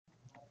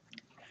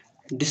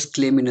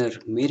डिस्क्लेमिनर,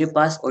 मेरे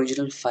पास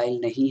original file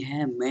नहीं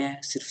है,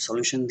 मैं सिर्फ़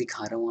सॉल्यूशन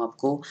दिखा रहा हूँ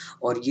आपको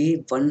और ये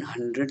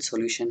 100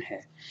 सॉल्यूशन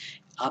है।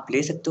 आप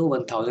ले सकते हो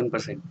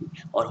 1000% भी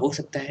और हो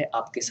सकता है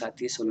आपके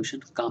साथ ये सॉल्यूशन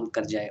काम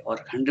कर जाए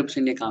और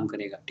 100% ये काम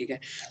करेगा, ठीक है?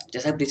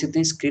 जैसा आप देख सकते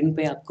हैं स्क्रीन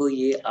पे आपको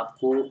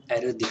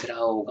एरर दिख रहा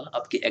होगा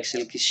आपकी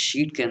एक्सेल की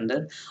शीट के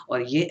अंदर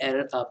और ये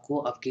एरर आपको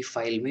आपकी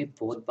फ़ाइल में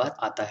बहुत बार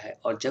आता है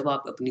और जब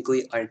आप अपनी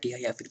कोई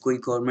आरटीआई या फिर कोई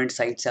गवर्नमेंट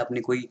साइट से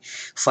आपने कोई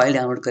फ़ाइल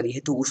डाउनलोड करी है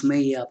तो उसमें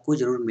ये आपको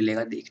ज़रूर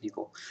मिलेगा देखने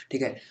को,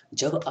 ठीक है?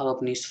 जब आप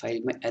अपनी इस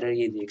फ़ाइल में एरर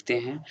ये देखते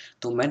हैं,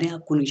 तो मैंने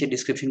आपको नीचे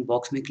डिस्क्रिप्शन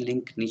बॉक्स में एक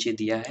लिंक नीचे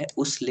दिया है,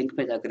 उस लिंक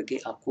पे जाकर के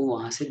आपको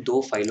वहाँ से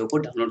 2 फ़ाइलों को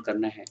डाउनलोड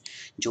करना है।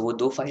 जो वो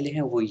 2 फ़ाइलें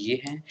हैं वो ये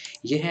हैं,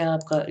 ये है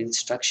आपका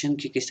इंस्ट्रक्शन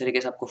कि किस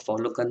तरीके से आपको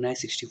फ़ॉलो करना है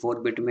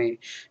 64 बिट में,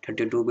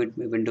 32 बिट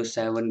में, विंडोज़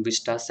 7,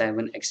 विस्टा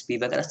 7, एक्सपी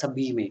वगैरह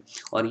सभी में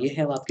और ये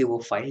है आपकी वो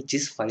फ़ाइल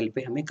जिस फ़ाइल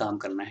पे हमें काम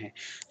करना है।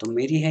 तो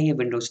मेरी है ये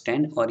विंडोज़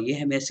 10 और ये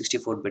है मेरा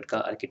 64 बिट का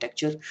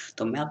आर्किटेक्चर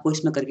तो मैं आपको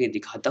इसमें करके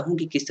दिखाता हूँ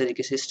कि किस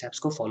तरीके से स्टेप्स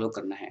को फ़ॉलो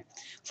करना है।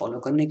 फ़ॉलो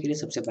करने के लिए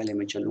सबसे पहले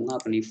मैं चलूँगा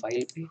अपनी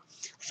फ़ाइल पे,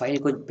 फ़ाइल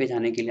को पे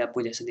जाने के लिए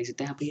आपको जैसे देख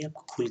सकते हैं यहाँ पे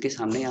आपको खुल के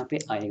सामने यहाँ पे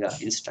आएगा,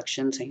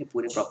 इंस्ट्रक्शंस हैं ये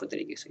पूरे प्रॉपर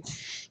तरीके से,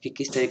 कि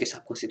किस तरीके से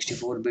आपको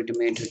 64 बिट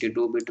में,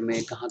 32 बिट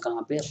में,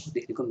 कहाँ-कहाँ पे आपको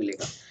देखने को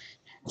मिलेगा।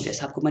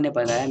 जैसा आपको मैंने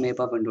बताया मेरे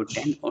पास विंडोज़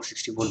 10 और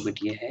 64 बिट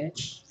ये है,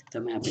 तो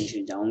मैं यहाँ पे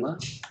नीचे जाऊँगा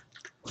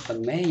और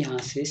मैं यहाँ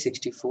से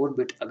 64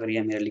 बिट अगर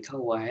ये मेरा लिखा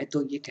हुआ है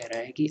तो ये कह रहा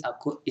है कि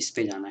आपको इस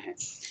पे जाना है।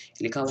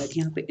 लिखा हुआ है कि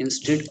यहाँ पे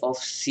इंस्टेड ऑफ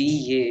सी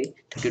ये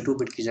 32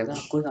 बिट की जगह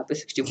आपको यहाँ पे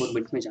 64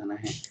 बिट में जाना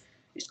है।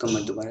 इसको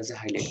मैं दोबारा से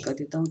हाईलाइट कर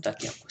देता हूँ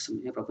ताकि आपको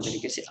समझ में प्रॉपर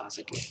तरीके से आ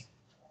सके।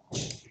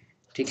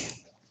 ठीक है,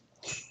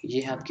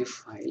 ये है आपकी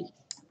फ़ाइल,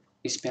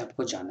 इस पे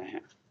आपको जाना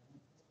है।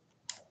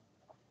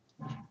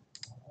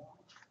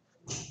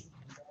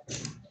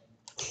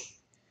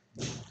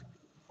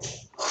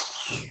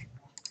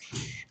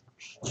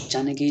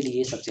 जाने के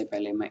लिए सबसे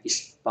पहले मैं इस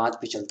पाथ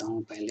पे चलता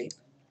हूँ पहले।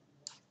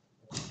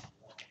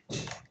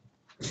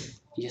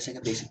 जैसा कि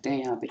आप देख सकते हैं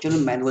यहाँ पे चलो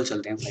मैनुअल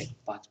चलते हैं फाइल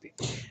पाथ पे।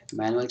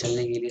 मैनुअल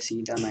चलने के लिए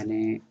सीधा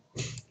मैंने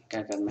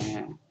क्या करना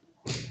है,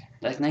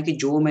 देखना है कि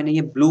जो मैंने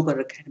ये ब्लू कर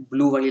रखा है,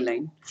 ब्लू वाली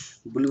लाइन,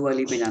 ब्लू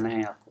वाली पे जाना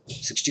है आपको।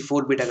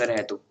 64 बिट अगर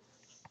है तो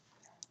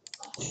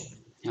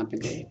यहाँ पे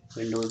गए,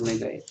 विंडोज़ में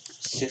गए,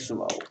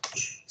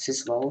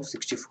 सिसवाओ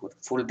 64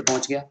 फ़ोल्डर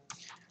पहुँच गया।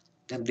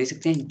 तो आप देख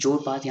सकते हैं जो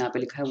बात यहाँ पे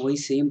लिखा है वही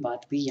सेम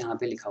बात भी यहाँ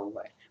पे लिखा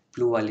हुआ है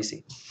ब्लू वाले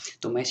से।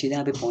 तो मैं सीधा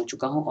यहाँ पे पहुँच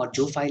चुका हूँ और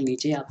जो फ़ाइल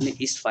नीचे आपने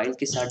इस फ़ाइल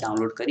के साथ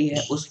डाउनलोड करी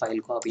है उस फ़ाइल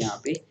को आप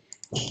यहाँ पे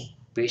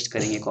पेस्ट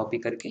करेंगे, कॉपी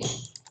करके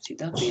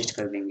सीधा पेस्ट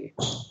कर देंगे।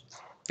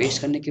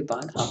 पेस्ट करने के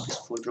बाद आप इस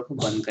फ़ोल्डर को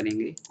बंद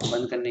करेंगे।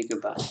 बंद करने के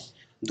बाद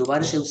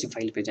दोबारा से उसी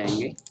फ़ाइल पे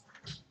जाएँगे,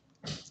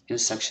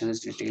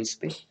 इंस्ट्रक्शंस डिटेल्स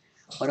पे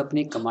और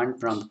अपने कमांड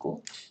प्रॉम्प्ट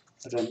को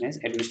रन एज़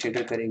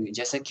एडमिनिस्ट्रेटर करेंगे,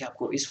 जैसा कि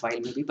आपको इस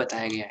फ़ाइल में भी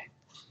बताया गया है।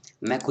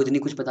 मैं खुद नहीं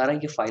कुछ बता रहा,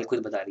 ये फ़ाइल खुद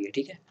बता रही है,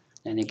 ठीक है?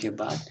 जाने के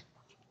बाद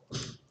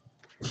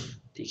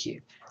देखिए,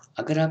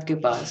 अगर आपके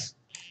पास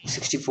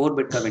 64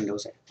 बिट का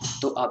विंडोज़ है,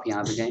 तो आप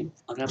यहाँ पे जाएँ,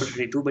 अगर आपका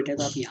 32 बिट है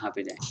तो आप यहाँ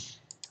पे जाएँ।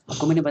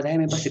 आपको मैंने बताया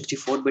मेरे पास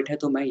 64 बिट है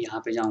तो मैं यहाँ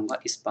पे जाऊँगा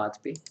इस पाथ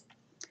पे,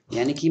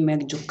 यानी कि मैं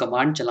जो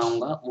कमांड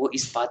चलाऊँगा वो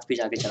इस पाथ पे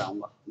जाके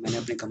चलाऊँगा। मैंने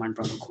अपने कमांड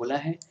प्रॉम्प्ट को खोला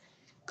है,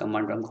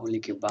 कमांड प्रॉम्प्ट खोलने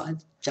के बाद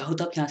चाहो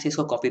तो आप यहाँ से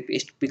इसको कॉपी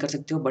पेस्ट भी कर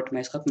सकते हो बट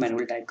मैं इसका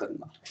मैनुअल टाइप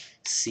करूँगा।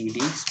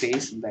 CD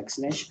space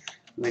backslash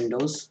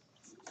Windows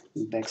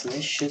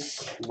backslash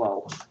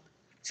wow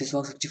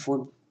सिसवाओ 64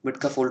 bit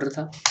का फ़ोल्डर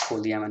था,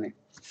 खोल दिया मैंने।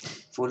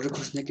 फ़ोल्डर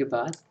खोलने के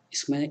बाद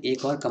इसमें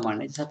एक और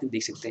कमांड है जैसा आप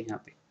देख सकते हैं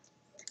यहाँ पे।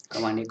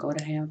 कमांड एक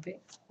और है यहाँ पे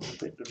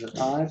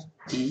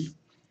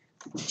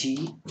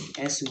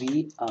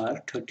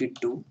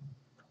REGSVR32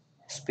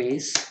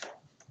 स्पेस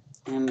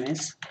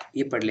MS,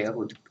 ये पढ़ लेगा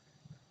खुद,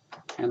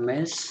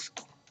 MS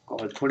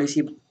कॉल। थोड़ी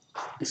सी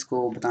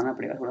इसको बताना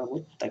पड़ेगा थोड़ा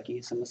बहुत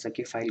ताकि समझ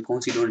सके फ़ाइल कौन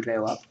सी ढूँढ रहे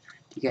हो आप,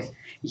 ठीक है?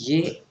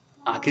 ये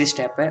आखिरी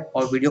स्टेप है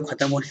और वीडियो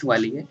ख़त्म होने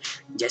वाली है।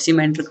 जैसे ही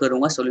मैं एंटर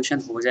करूँगा सॉल्यूशन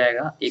हो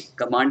जाएगा, एक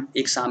कमांड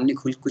एक सामने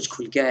कुछ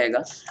खुल के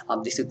आएगा, आप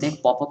देख सकते हैं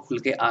पॉपअप खुल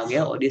के आ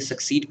गया और ये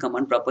सक्सीड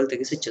कमांड प्रॉपर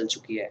तरीके से चल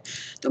चुकी है।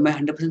 तो मैं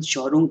 100%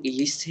 श्योर हूँ कि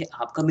इससे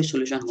आपका भी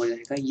सॉल्यूशन हो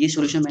जाएगा। ये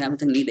सॉल्यूशन मैंने अभी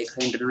तक नहीं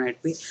देखा है इंटरनेट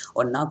पे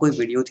और ना कोई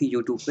वीडियो थी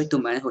यूट्यूब पे, तो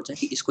मैंने सोचा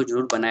कि इसको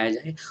ज़रूर बनाया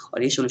जाए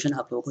और ये सॉल्यूशन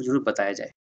आप लोगों को ज़रूर बताया जाए।